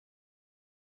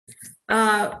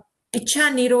Ichha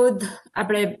Nirodh,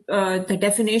 the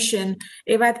definition,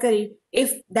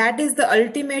 if that is the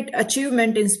ultimate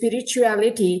achievement in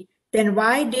spirituality, then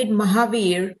why did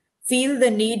Mahavir feel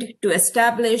the need to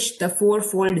establish the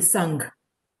fourfold sangh?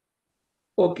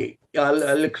 Okay,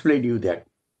 I'll explain you that.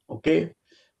 Okay,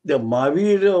 the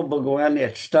Mahavir Bhagwan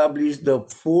established the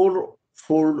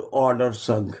fourfold order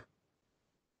sangh.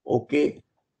 Okay,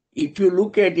 if you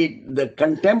look at it, the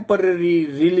contemporary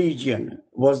religion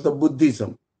was the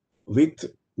Buddhism with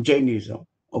Jainism.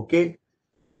 Okay,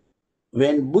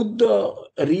 when Buddha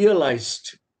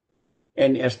realized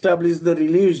and established the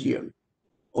religion,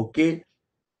 okay,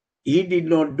 he did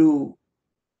not do,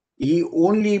 he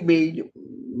only made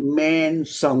man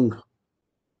sangh.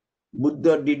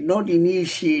 Buddha did not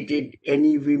initiate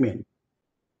any women,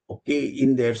 okay,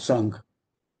 in their sangh.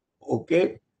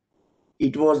 Okay,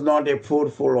 it was not a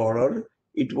fourfold order.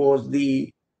 It was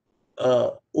the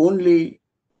only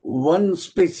one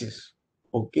species.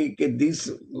 Okay, this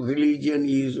religion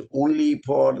is only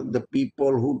for the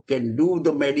people who can do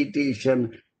the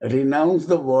meditation, renounce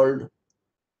the world,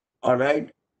 all right,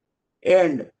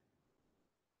 and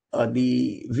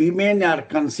the women are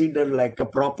considered like a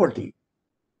property.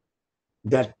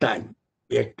 That time,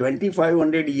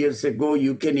 2,500 years ago,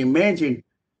 you can imagine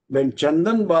when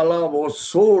Chandan Bala was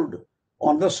sold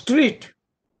on the street.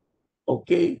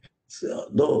 Okay,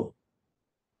 so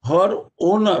her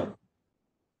owner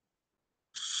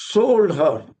sold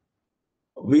her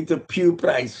with a few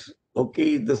price.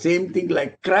 Okay, the same thing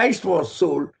like Christ was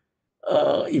sold.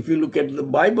 If you look at the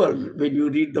Bible, when you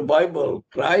read the Bible,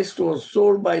 Christ was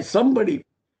sold by somebody.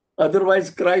 Otherwise,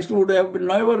 Christ would have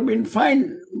never been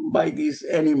found by these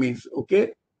enemies.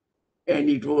 Okay, and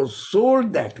it was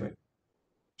sold that way.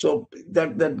 So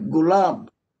that gulam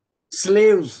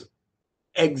slaves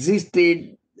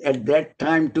existed at that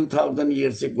time, 2,000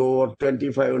 years ago or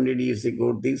 2,500 years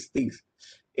ago, these things.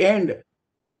 And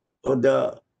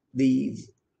the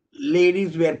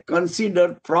ladies were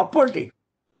considered property.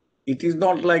 It is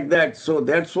not like that. So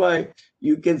that's why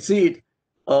you can see it,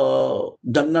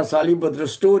 Danna Salibhadra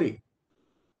story.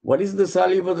 What is the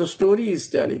Salibhadra story is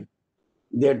telling?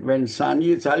 That when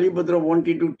Salibhadra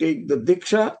wanted to take the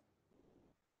Diksha,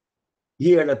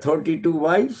 he had 32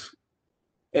 wives,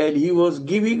 and he was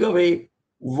giving away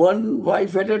one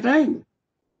wife at a time.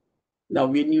 Now,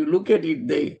 when you look at it,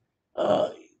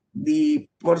 the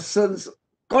person's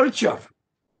culture,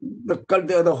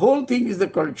 the whole thing is the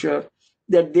culture,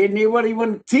 that they never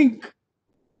even think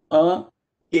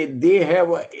they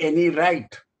have any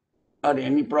right or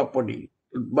any property.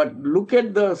 But look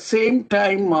at the same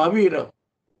time, Mahavira,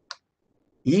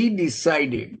 he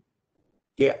decided,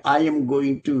 I am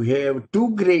going to have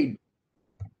two grades.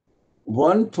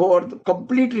 One for the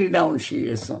complete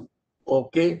renunciation,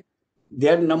 okay?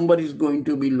 Their number is going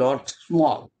to be lot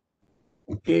small,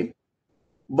 okay?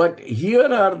 But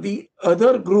here are the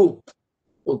other group,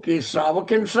 okay,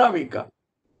 Shravak and Shravika.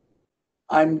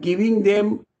 I'm giving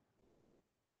them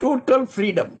total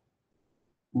freedom.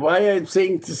 Why I'm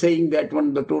saying that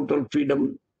one, the total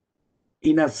freedom?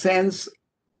 In a sense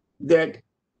that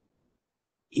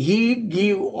he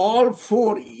give all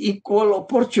four equal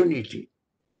opportunity.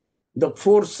 The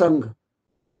four sangh,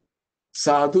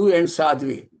 sadhu and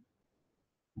sadhvi.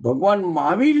 Bhagwan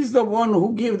Mahavir is the one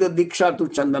who gave the Diksha to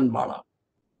Chandan Bala.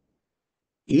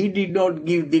 He did not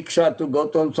give Diksha to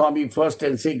Gautam Swami first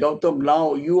and say, Gautam,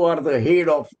 now you are the head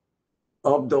of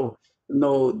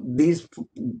these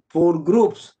four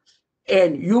groups,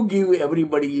 and you give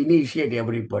everybody, initiate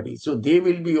everybody. So they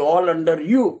will be all under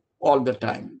you all the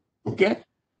time. Okay?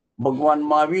 Bhagwan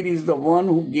Mahavir is the one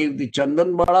who gave the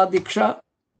Chandan Bala Diksha.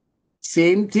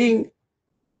 Same thing,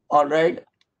 all right.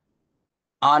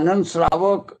 Anand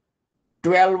Shravak,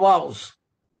 12 vows.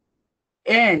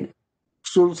 And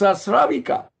Sulsa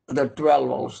Shravika, the 12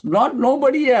 vows. Not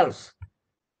nobody else.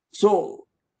 So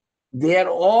they are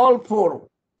all four.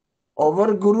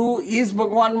 Our Guru is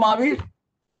Bhagwan Mahavir.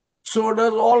 So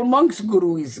does all monks'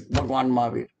 Guru is Bhagwan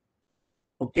Mahavir.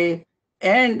 Okay?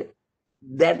 And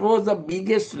that was the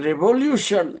biggest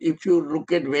revolution if you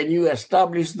look at when you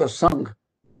establish the Sangh.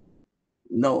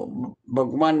 No,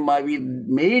 Bhagwan Mahavir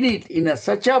made it in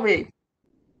such a way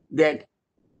that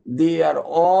they are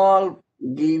all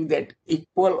give that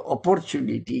equal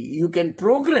opportunity. You can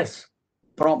progress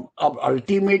from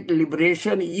ultimate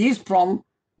liberation is from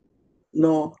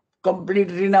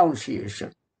complete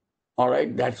renunciation. All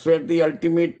right, that's where the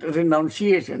ultimate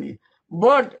renunciation is.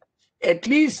 But at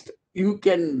least you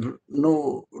can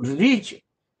reach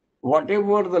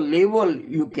whatever the level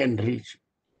you can reach.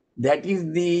 That is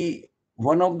the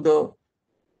one of the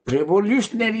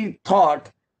revolutionary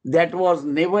thought that was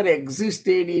never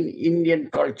existed in Indian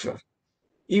culture.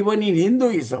 Even in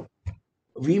Hinduism,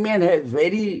 women have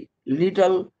very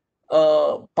little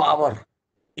power.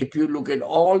 If you look at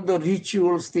all the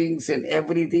rituals, things and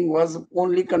everything was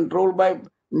only controlled by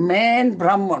men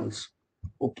Brahmins.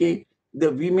 Okay,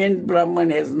 the women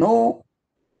Brahman has no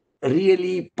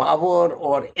really power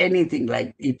or anything.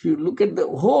 Like if you look at the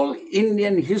whole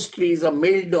Indian history is a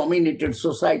male-dominated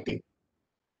society.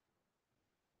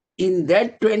 In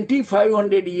that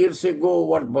 2,500 years ago,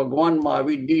 what Bhagwan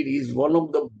Mahavir did is one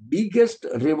of the biggest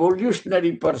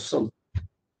revolutionary person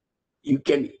you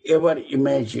can ever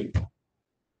imagine.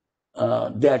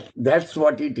 That's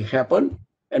what it happened,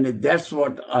 and that's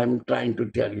what I'm trying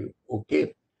to tell you.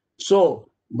 Okay, so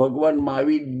Bhagwan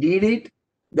Mahavir did it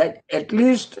that at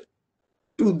least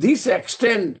to this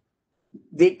extent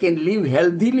they can live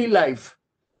healthily life.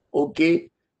 Okay,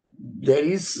 there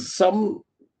is some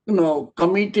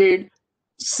committed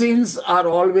sins are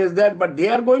always there, but they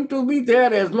are going to be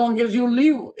there as long as you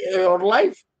live your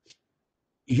life.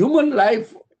 Human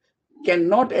life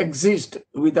cannot exist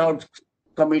without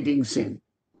committing sin.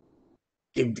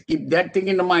 Keep that thing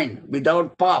in mind.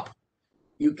 Without pap,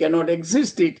 you cannot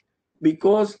exist it,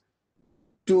 because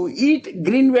to eat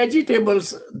green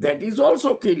vegetables, that is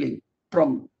also killing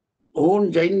from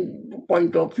own Jain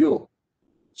point of view.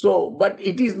 So, but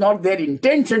it is not their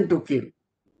intention to kill.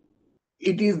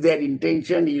 It is their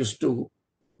intention is to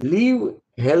live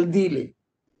healthily,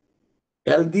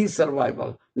 healthy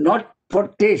survival, not for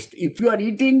taste. If you are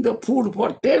eating the food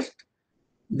for taste,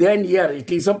 then yeah,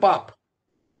 it is a pap.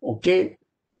 Okay.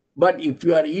 But if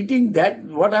you are eating that,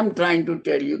 what I'm trying to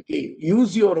tell you, okay,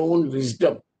 use your own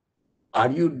wisdom.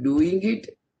 Are you doing it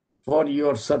for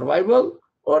your survival,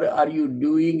 or are you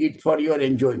doing it for your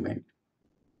enjoyment?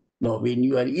 No, when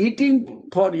you are eating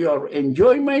for your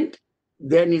enjoyment,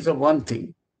 then is a one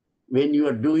thing. When you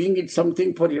are doing it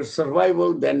something for your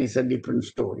survival, then it's a different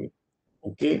story.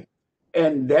 Okay?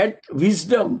 And that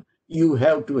wisdom, you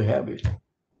have to have it.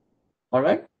 All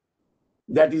right?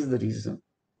 That is the reason.